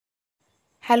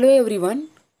Hello everyone.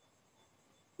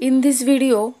 In this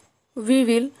video we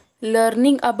will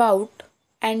learning about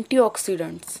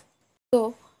antioxidants.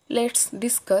 So let's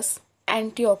discuss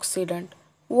antioxidant.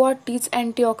 What is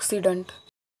antioxidant?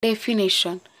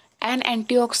 Definition. An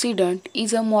antioxidant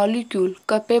is a molecule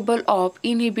capable of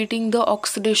inhibiting the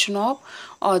oxidation of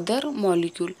other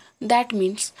molecule. That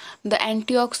means the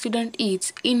antioxidant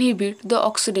is inhibit the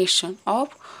oxidation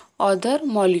of other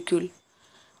molecule.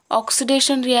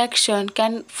 Oxidation reaction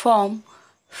can form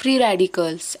free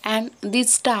radicals and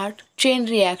these start chain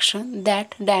reaction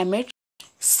that damage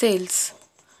cells.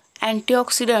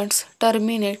 Antioxidants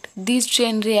terminate these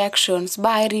chain reactions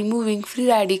by removing free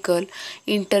radical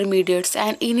intermediates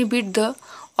and inhibit the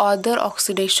other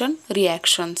oxidation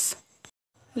reactions.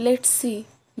 Let's see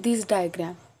this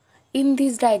diagram. In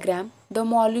this diagram, the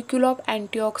molecule of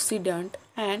antioxidant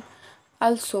and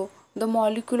also the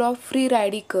molecule of free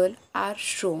radical are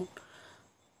shown.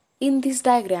 In this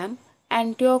diagram,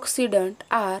 antioxidant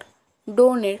are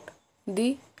donate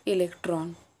the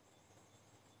electron.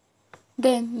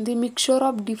 Then the mixture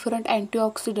of different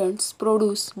antioxidants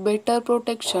produce better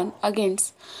protection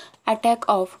against attack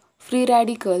of free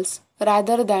radicals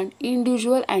rather than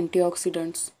individual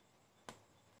antioxidants.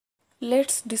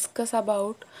 Let's discuss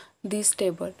about this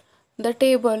table. The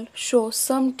table shows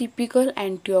some typical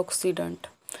antioxidant.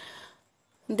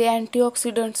 The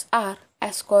antioxidants are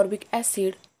ascorbic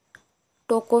acid,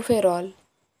 tocopherol,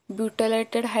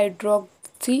 butylated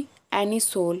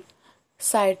hydroxyanisole,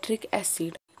 citric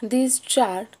acid. This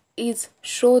chart is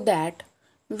show that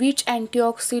which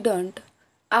antioxidant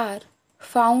are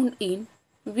found in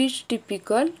which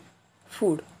typical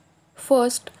food.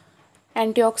 First,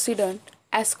 antioxidant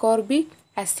ascorbic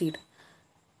acid.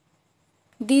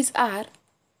 These are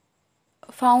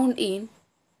found in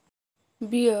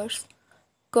beers,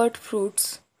 cut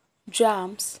fruits,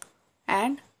 jams,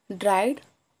 and dried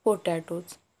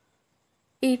potatoes.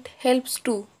 It helps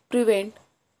to prevent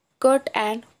cut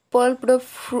and pulped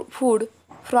food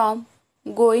from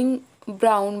going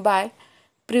brown by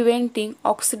preventing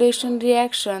oxidation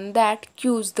reaction that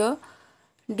cause the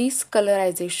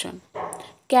discolorization.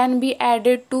 Can be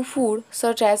added to food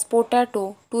such as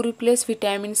potato to replace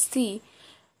vitamin C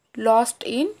lost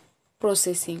in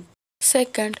processing.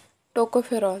 Second,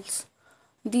 tocopherols.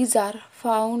 These are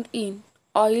found in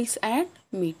oils and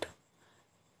meat.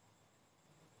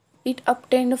 It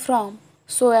obtained from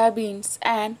soybeans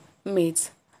and maize,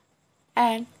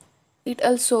 and it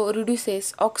also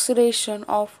reduces oxidation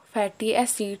of fatty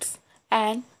acids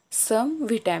and some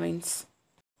vitamins.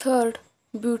 Third,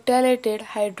 butylated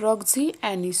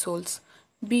hydroxyanisoles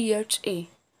BHA.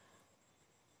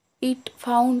 It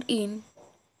found in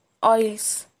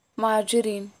oils,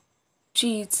 margarine,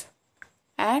 cheese,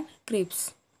 and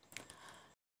crepes.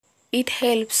 It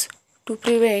helps to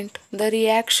prevent the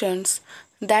reactions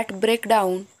that break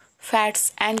down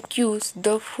fats and cause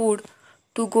the food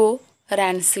to go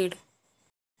rancid.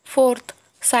 Fourth,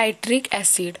 citric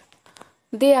acid.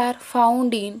 They are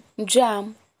found in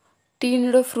jam,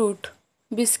 tinned fruit,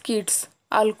 biscuits,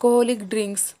 alcoholic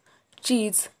drinks,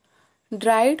 cheese,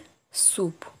 dried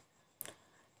soup.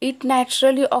 It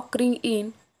naturally occurring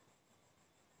in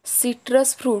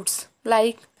citrus fruits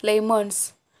like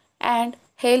lemons and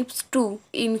helps to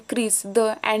increase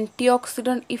the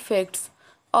antioxidant effects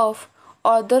of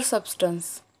other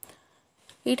substances.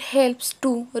 It helps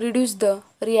to reduce the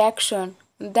reaction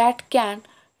that can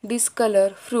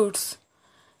discolor fruits.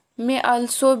 May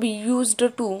also be used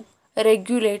to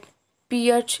regulate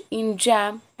pH in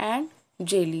jam and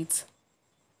jellies.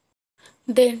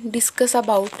 Then discuss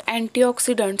about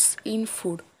antioxidants in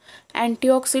food.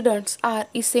 Antioxidants are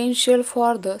essential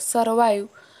for the survival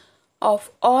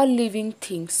of all living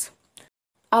things.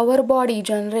 Our body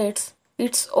generates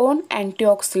its own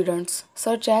antioxidants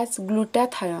such as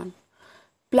glutathione.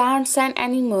 Plants and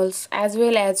animals as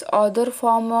well as other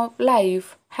forms of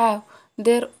life have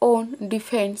their own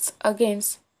defense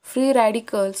against free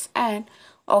radicals and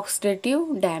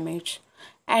oxidative damage.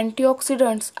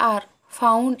 Antioxidants are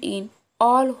found in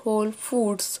all whole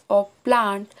foods of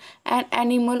plant and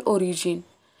animal origin.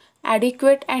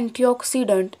 Adequate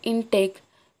antioxidant intake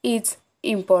is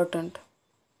important.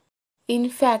 In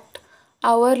fact,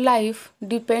 our life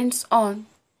depends on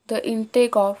the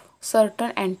intake of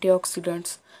certain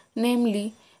antioxidants,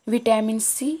 namely vitamin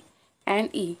C and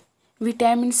E.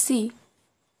 Vitamin C,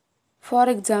 for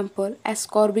example,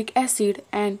 ascorbic acid,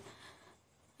 and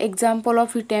example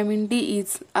of vitamin D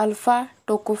is alpha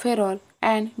tocopherol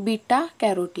and beta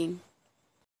carotene.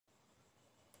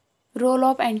 Role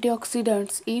of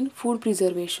antioxidants in food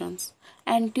preservations.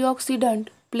 Antioxidants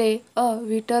play a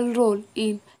vital role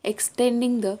in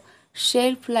extending the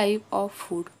shelf life of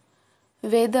food.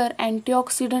 Whether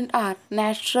antioxidants are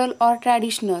natural or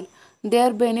traditional,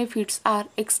 their benefits are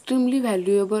extremely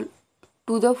valuable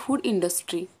to the food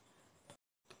industry.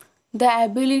 The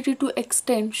ability to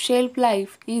extend shelf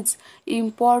life is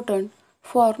important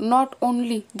for not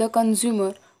only the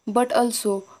consumer but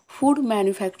also food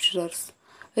manufacturers,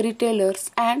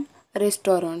 retailers, and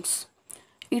restaurants.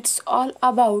 It's all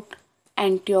about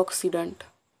antioxidant.